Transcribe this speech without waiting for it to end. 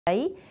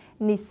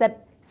និស្សិត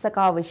សាក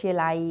លវិទ្យា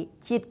ល័យ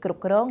ជាតិគ្រ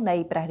ប់គ្រងនៃ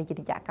ព្រះរាជា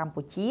ណាចក្រកម្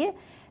ពុជា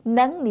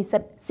និងនិស្សិ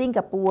តសិង្ហ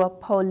បុរី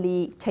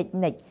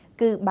Polytechnic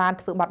គឺបាន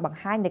ធ្វើបទបង្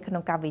ហាញនៅក្នុ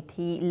ងកម្មវិ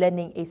ធី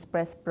Learning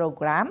Express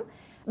Program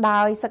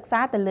ដោយសិក្សា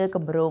ទៅលើគ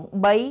ម្រោង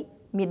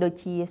3មានដូច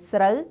ជាស្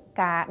រូវ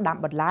ការដាំ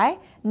បន្លែ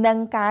និង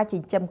ការចិ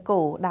ញ្ចឹមគោ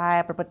ដែល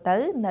ប្រព្រឹត្តទៅ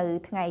នៅ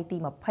ថ្ងៃទី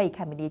20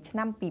ខែមីនាឆ្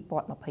នាំ2024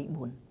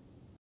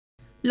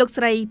លោក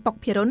ស្រីប៉ុក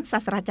ភិរុនសា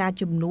ស្ត្រាចារ្យ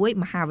ជំនួយ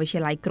មហាវិទ្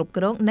យាល័យគ្រប់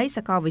គ្រងនៃ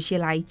សាកលវិទ្យា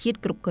ល័យជាតិ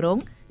គ្រប់គ្រង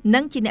និ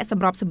ងជាអ្នកស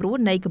ម្របសម្រួល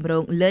នៃគម្រោ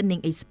ង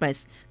Learning Express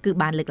គឺ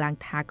បានលើកឡើង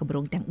ថាគម្រោ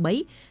ងទាំង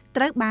3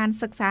ត្រូវបាន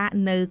សិក្សា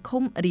នៅ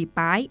ឃុំរី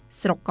ប៉ាយ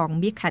ស្រុកកង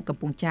មាសខេត្តកំ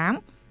ពង់ចាម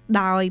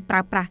ដោយប្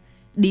រើប្រាស់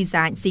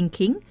Design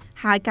Thinking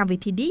ហើយកម្មវិ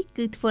ធីនេះ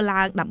គឺធ្វើ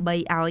ឡើងដើម្បី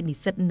ឲ្យនិ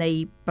ស្សិតនៃ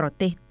ប្រ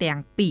ទេសទាំង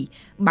ពីរ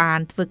បាន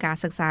ធ្វើការ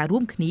សិក្សារួ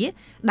មគ្នា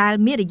ដែល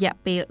មានរយៈ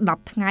ពេល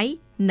10ថ្ងៃ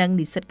និង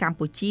និស្សិតកម្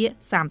ពុជា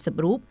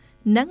30រូប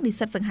និងនិស្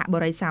សិតសិង្ហបុ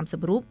រី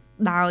30រូប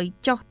ដោយ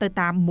ចុះទៅ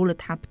តាមមូល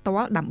ដ្ឋានផ្ទា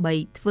ល់ដើម្បី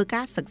ធ្វើ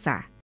ការសិក្សា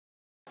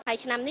ហើយ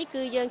ឆ្នាំនេះ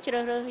គឺយើងជ្រើ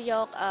សរើសយ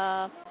ក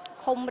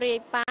ឃុំរាយ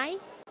ប៉ាយ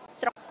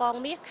ស្រុកកង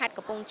មាសខេត្ត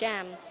កំពង់ចា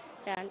ម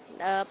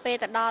ពេល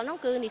ទៅដល់នោះ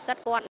គឺនិស្សិត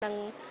គាត់នឹង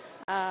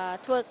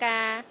ធ្វើកា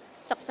រ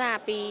សិក្សា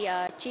ពី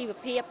ជីវ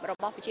ភាពរ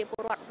បស់ប្រជាព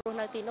លរដ្ឋរស់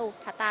នៅទីនោះ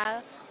ថាតើ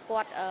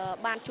គាត់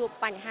បានជួប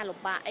បញ្ហាលំ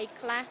បាកអី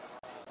ខ្លះ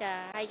ចា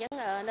ហើយអញ្ចឹង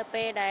នៅ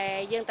ពេលដែល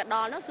យើងទៅដ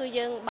ល់នោះគឺ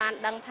យើងបាន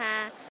ដឹងថា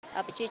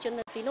ប្រជាជន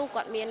នៅទីនោះ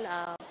គាត់មាន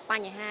ប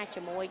ញ្ហា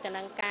ជាមួយទៅ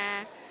នឹងការ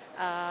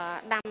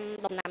ដាំ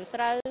ដំណាំស្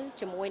រូវ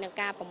ជាមួយនឹង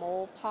ការប្រមូល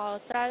ផល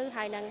ស្រូវ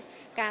ហើយនឹង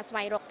ការស្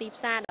វែងរកទី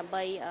ផ្សារដើម្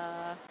បី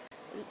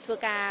ធ្វើ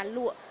ការល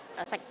ក់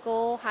សាច់គោ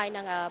ហើយ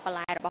នឹងបន្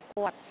លែរបស់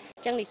គាត់អ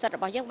ញ្ចឹងនិស្សិតរ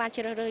បស់យើងបាន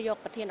ជ្រើសរើសយក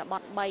ប្រធានប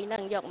ទ3នឹ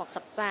ងយកមក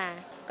សិក្សា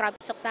ក្រោយ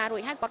ពីសិក្សារួ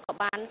ចហើយគាត់ក៏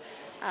បាន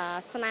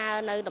ស្នើ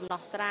នៅដំ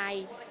ណោះស្រាយ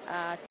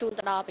ជូន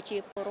ទៅដល់ប្រជា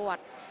ពលរដ្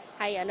ឋ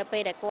ហើយនៅពេ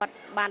លដែលគាត់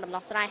បានដំ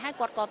ណោះស្រាយហើយ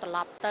គាត់ក៏ត្រឡ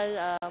ប់ទៅ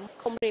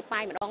ឃុំរាយប៉ា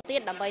យម្ដងទៀត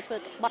ដើម្បីធ្វើ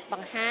បទប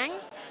ង្ហាញ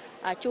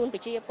ជូនប្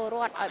រជាពលរ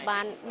ដ្ឋឲ្យបា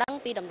នដឹង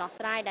ពីដំណោះ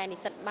ស្រាយដែលនិ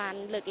ស្សិតបាន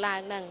លើកឡើង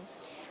ហ្នឹង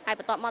ហើយ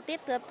បន្ទាប់មកទៀត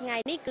គឺថ្ងៃ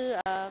នេះគឺ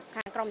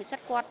ខាងក្រុមនិស្សិត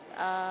គាត់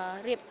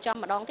រៀបចំ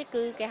ម្ដងទៀត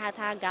គឺគេហៅ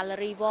ថា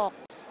Gallery Walk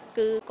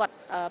គឺគាត់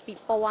ពិ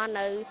ព័រណ៍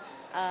នៅ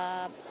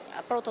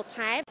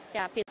prototype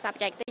ជាភាសាប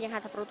ច្ចេកទេសយើងហៅ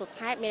ថា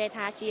prototype មានន័យ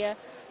ថាជា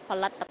ផ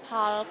លិតផ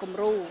លគំ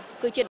រូ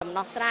គឺជាដំ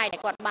ណោះស្រាយដែល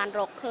គាត់បានរ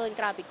កឃើញ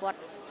ក្រោយពីគាត់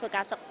ធ្វើ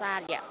ការសិក្សារ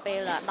យៈពេល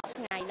10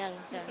ថ្ងៃហ្នឹង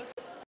ចា៎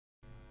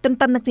ទន្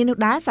ទឹមនឹងគ្នានោះ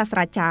ដែរសាស្ត្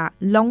រាចារ្យ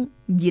ឡុង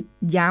យីត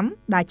យ៉ាំ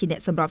ដែលជាអ្ន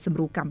កសម្របសម្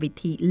រួលកម្មវិ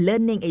ធី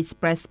Learning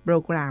Express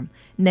Program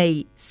នៃ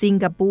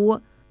Singapore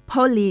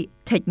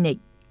Polytechnic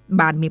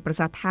បានមានប្រ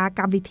សាសន៍ថា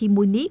កម្មវិធី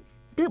មួយនេះ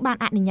គឺបាន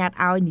អនុញ្ញាត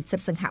ឲ្យនិស្សិត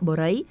សិង្ហបុ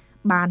រី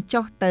បាន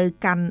ចុះទៅ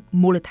កាន់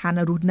មូលដ្ឋាន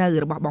រស់នៅ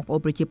របស់បងប្អូន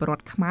ប្រជាពលរ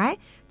ដ្ឋខ្មែរ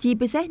ជា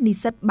ពិសេសនិ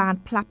ស្សិតបាន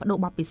ផ្លាស់ប្ដូរ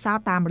បទពិសោធ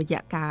ន៍តាមរយៈ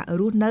ការ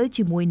រស់នៅ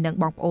ជាមួយនឹង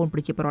បងប្អូនប្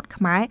រជាពលរដ្ឋ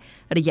ខ្មែរ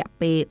រយៈ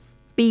ពេល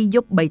2យ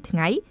ប់3ថ្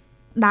ងៃ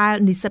ដែល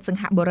និស្សិតសិ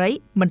ង្ហបុរី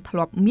មិនធ្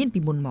លាប់មានពី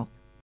មុនមក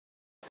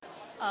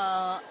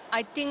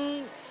I think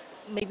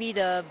maybe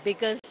the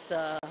biggest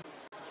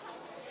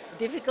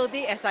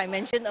difficulty as I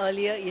mentioned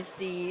earlier is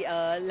the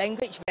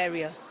language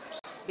barrier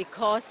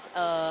because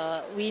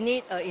we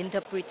need an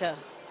interpreter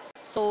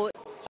so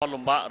ផល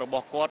លំបាករប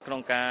ស់គាត់ក្នុ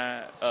ងការ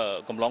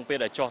កំឡុងពេល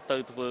ដែលចុះទៅ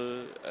ធ្វើ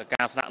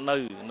ការស្នាក់នៅ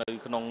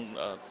ក្នុង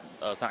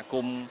សហគ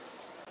មន៍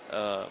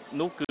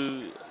នោះគឺ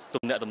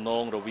ទំនាក់ទំន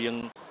ងរវាង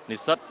និ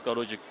ស្សិតក៏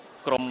ដូចជា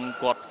ក្រុម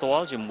គាត់ផ្ទា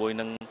ល់ជាមួយ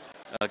នឹង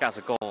ក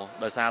សិករ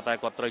ដោយសារតែ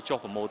គាត់ត្រូវចុះ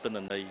ប្រមូលទិន្ន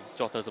ន័យ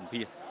ចុះទៅសម្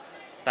ភាស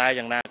តែ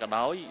យ៉ាងណាក៏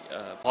ដោយ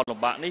ផលលំ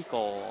បាកនេះ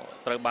ក៏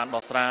ត្រូវបាន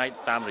ដោះស្រាយ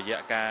តាមរយៈ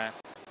ការ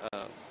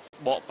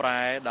បកប្រែ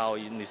ដោយ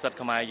និស្សិត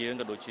ខ្មែរយើង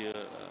ក៏ដូចជា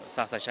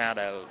សាស្ត្រាចារ្យ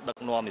ដែលដឹក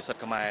នាំនិស្សិត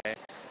ខ្មែរ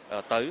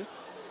ទៅ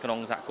ក្នុង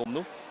សហគមន៍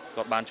នោះ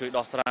គាត់បានជួយ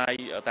ដោះស្រាយ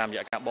តាមរ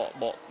យៈការ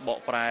បក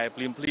ប្រែ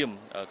ភ្លាម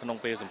ក្នុង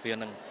ពេលសម្ភាស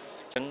ហ្នឹងអ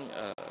ញ្ចឹង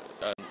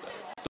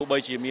ទោះបី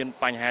ជាមាន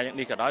បញ្ហាយ៉ាង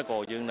នេះក៏ដោយក៏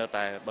យើងនៅ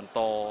តែបន្ត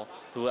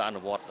ធ្វើអ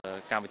នុវត្ត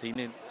កម្មវិធី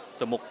នេះ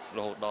ទៅមុខរ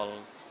ហូតដល់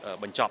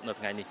បញ្ចប់នៅ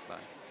ថ្ងៃនេះបា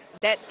ទ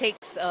That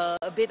takes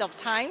a bit of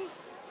time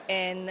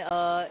and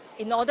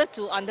in order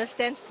to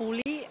understand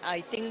fully I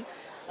think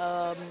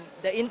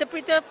the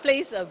interpreter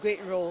plays a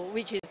great role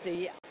which is the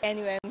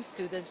NUM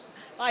students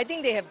I think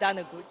they have done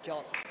a good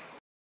job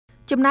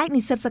ចំណែក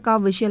និស្សិតសាកល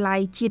វិទ្យាល័យ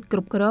ជាតិគ្រ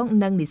ប់គ្រង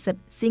និងនិស្សិត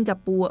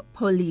Singapore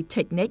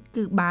Polytechnic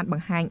គឺបានប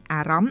ង្ហាញអា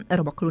រម្មណ៍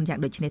របស់ខ្លួនយ៉ាង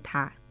ដូចនេះ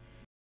ថា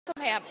ស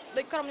ម្រាប់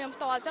ដូចក្រុមខ្ញុំផ្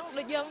ទាល់អញ្ចឹង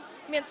ដូចយើង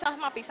មានសិស្ស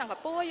មកពីសិង្ហ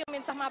បុរីយើងមា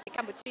នសិស្សមកពីក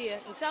ម្ពុជា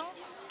អញ្ចឹង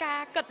កា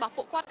រគិតរបស់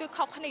ពួកគាត់គឺ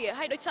ខុសគ្នា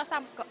ហើយដូចសិស្ស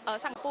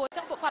សិង្ហបុរីអញ្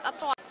ចឹងពួកគាត់អត់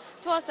ធ្លាប់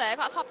ធ្វើស្រែ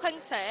គាត់អត់ធ្លាប់ឃើញ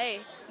ស្រែ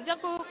អញ្ចឹង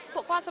គឺ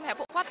ពួកគាត់សម្រាប់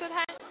ពួកគាត់គឺ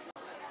ថា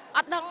អ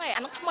ត់ដឹងទេ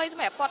អានោះថ្មីស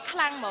ម្រាប់គាត់ខ្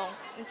លាំងហ្មង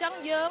អញ្ចឹង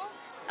យើង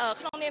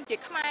ក្នុងនាមជា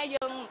ខ្មែរ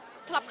យើង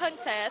ធ្លាប់ឃើញ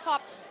ស្រែធ្លា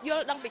ប់យ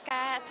ល់ដឹងពី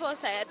ការធ្វើ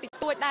ស្រែតិច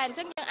តួចដែរអញ្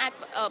ចឹងយើងអាច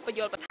បញ្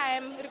យល់បន្ថែម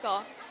ឬក៏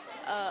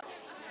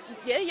និ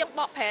យាយយើង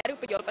បកប្រែឬ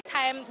បញ្យល់បន្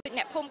ថែមដូច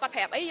អ្នកភូមិគាត់ប្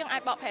រាប់អីយើងអា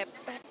ចបកប្រា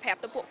ប់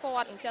ទៅពួកគា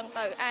ត់អញ្ចឹង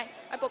ទៅអាច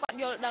ឲ្យពួកគាត់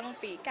យល់ដឹង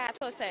ពីការ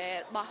ធ្វើស្រែរ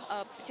បស់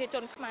ប្រជាជ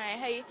នខ្មែរ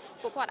ហើយ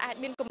ពួកគាត់អាច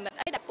មានគំនិត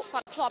អីដែលពួកគា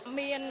ត់ធ្លាប់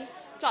មាន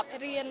ធ្លាប់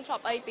រៀនធ្លា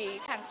ប់អីពី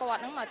ខាងគាត់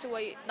ហ្នឹងមកជួ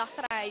យដោះ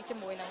ស្រាយជា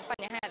មួយនឹងប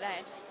ញ្ហាដែល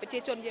ប្រជា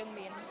ជនយើង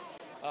មាន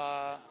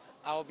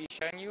I'll be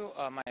sharing you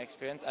my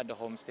experience at the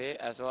homestay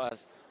as well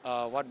as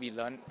what we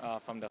learned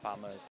from the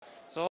farmers.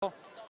 So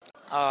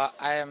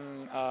I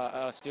am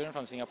a student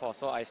from Singapore,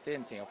 so I stay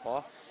in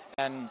Singapore,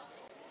 and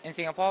in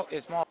Singapore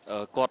it's more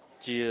គាត់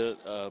ជា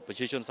ប្រ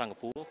ជាជនសិង្ហ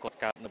បុរីគាត់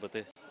កើតនៅប្រ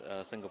ទេស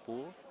សិង្ហបុ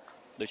រី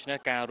ដូច្នេះ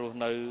ការរស់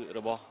នៅរ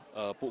បស់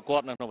ពួកគា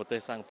ត់នៅក្នុងប្រទេស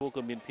សិង្ហបុរី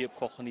គឺមានភាព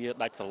ខុសគ្នា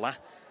ដាច់ស្រឡះ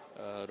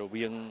រ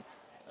វាង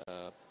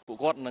ពួក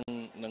គាត់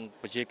និង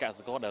ប្រជាក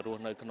សិករដែលរ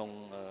ស់នៅក្នុង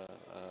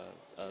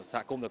ស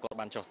ហគមន៍ដែលគាត់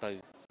បានចុះទៅ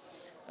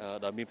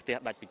ដោយមានផ្ទះ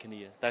ដាច់ពីគ្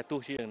នាតែទោះ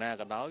ជាយ៉ាងណា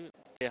ក៏ដោយ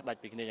ផ្ទះដាច់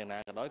ពីគ្នាយ៉ាងណា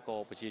ក៏ដោយក៏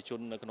ប្រជាជន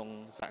នៅក្នុង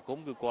សហគម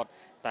ន៍គឺគាត់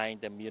តែង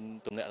តែមាន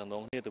ទំនាក់ទំន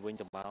ងគ្នាទៅវិញ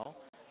ទៅមក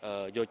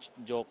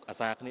យកអា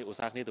សាគ្នាឧស្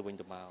សាហ៍គ្នាទៅវិញ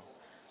ទៅមក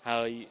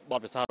ហើយបទ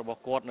ពិសោធន៍រប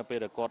ស់គាត់នៅពេល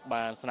ដែលគាត់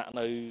បានស្នាក់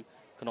នៅ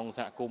ក្នុងស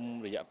ហគមន៍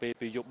រយៈពេល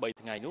2យប់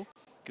3ថ្ងៃនោះ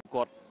គឺ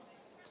គាត់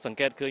សង្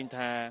កេតឃើញ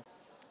ថា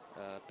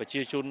ប្រ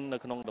ជាជននៅ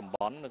ក្នុងតំប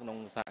ន់នៅក្នុង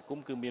សហគម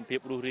ន៍គឺមានភាព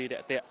រុះរាយរា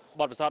ក់ទាក់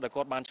បទពិសោធន៍ដែល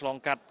គាត់បានឆ្លង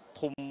កាត់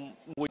ធំ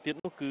មួយទៀត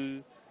នោះគឺ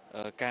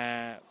ការ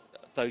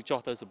ទៅចោះ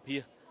ទៅសម្ភា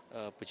ស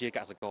ប្រជាក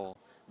សិករ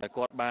ដែល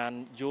គាត់បាន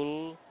យល់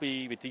ពី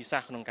វិធីសា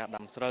ស្ត្រក្នុងការ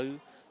ដាំស្រូវ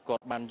គា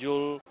ត់បានយ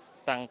ល់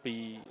តាំងពី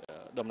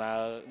ដំ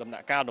ណា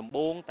ក់កាលដំ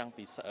បូងតាំង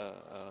ពី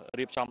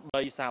រៀបចំ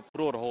ដីសាបព្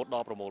រោះរហូតដ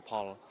ល់ប្រមូលផ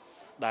ល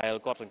ដែល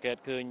គាត់សង្កេត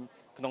ឃើញ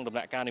ក្នុងដំ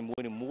ណាក់កាលនីមួ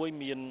យៗ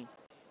មាន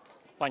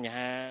បញ្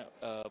ហា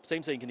ផ្សេង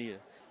ៗគ្នា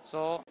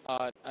So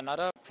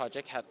another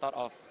project had thought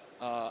of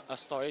a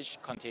storage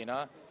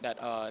container that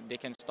they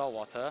can store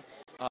water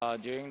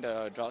during the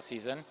drought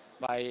season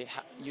by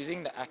using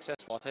the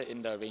excess water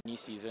in the rainy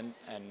season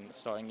and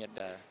storing it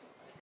there.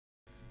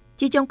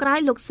 ជាចុងក្រោយ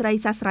លោកស្រី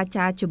សាស្ត្រា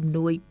ចារ្យជំ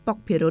នួយប៉ុក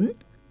ភិរុន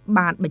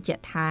បានបញ្ជា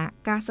ក់ថា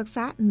ការសិក្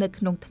សានៅ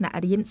ក្នុងថ្នាក់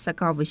រៀនសា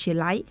កលវិទ្យា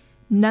ល័យ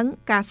និង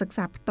ការសិក្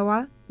សាផ្ទា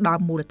ល់ដ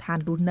ល់មូលដ្ឋាន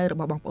រស់នៅរ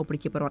បស់បងប្អូនប្រ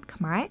ជាពលរដ្ឋ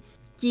ខ្មែរ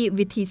ជា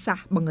វិធីសាស្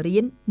ត្របង្រៀ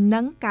ននិ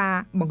ងការ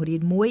បង្រៀ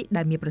នមួយ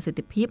ដែលមានប្រសិទ្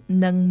ធភាព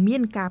និងមា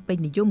នការពេញ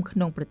និយមក្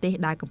នុងប្រទេស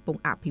ដែលកំពុង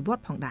អភិវឌ្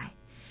ឍផងដែរ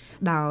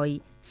ដោយ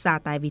សារ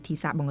តែវិធី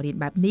សាស្ត្របង្រៀន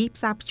បែបនេះ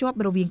ផ្សារភ្ជាប់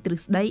រវាងទ្រឹ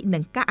ស្ដីនិ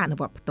ងការអនុ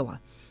វត្តផ្ទាល់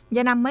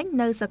យ៉ាងណាមិញ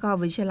នៅសាកល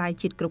វិទ្យាល័យ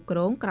ជាតិគ្រប់គ្រ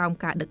ងក្រោម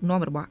ការដឹកនាំ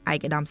របស់ឯ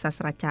កឧត្តមសាស្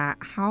ត្រាចារ្យ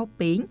ហៅ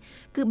ពេង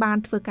គឺបាន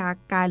ធ្វើការ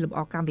កែលម្អ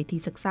កម្មវិធី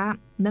សិក្សា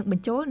និងប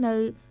ញ្ចូលនៅ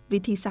វិ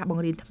ធីសាស្ត្រប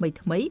ង្រៀនថ្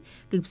មីៗ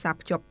គឺផ្សារ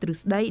ភ្ជាប់ទ្រឹ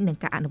ស្ដីនិង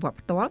ការអនុវត្ត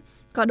ផ្ទាល់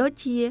ក៏ដូច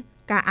ជា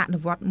ការអនុ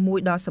វត្តមួយ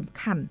ដ៏សំ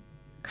ខាន់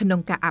ក្នុង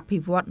ការអភិ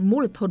វឌ្ឍមូ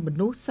លធនម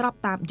នុស្សស្រប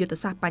តាមយុទ្ធ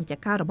សាស្ត្របញ្ច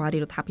ការរបស់រ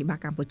ដ្ឋាភិបាល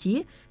កម្ពុជា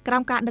ក្រោ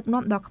មការដឹក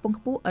នាំដ៏ខ្ពង់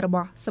ខ្ពស់រប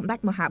ស់សម្ដេច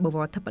មហាបវ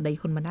រធិបតី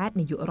ហ៊ុនម៉ាណែត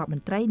នាយករដ្ឋម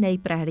ន្ត្រីនៃ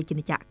ព្រះរាជា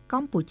ណាចក្រក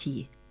ម្ពុជា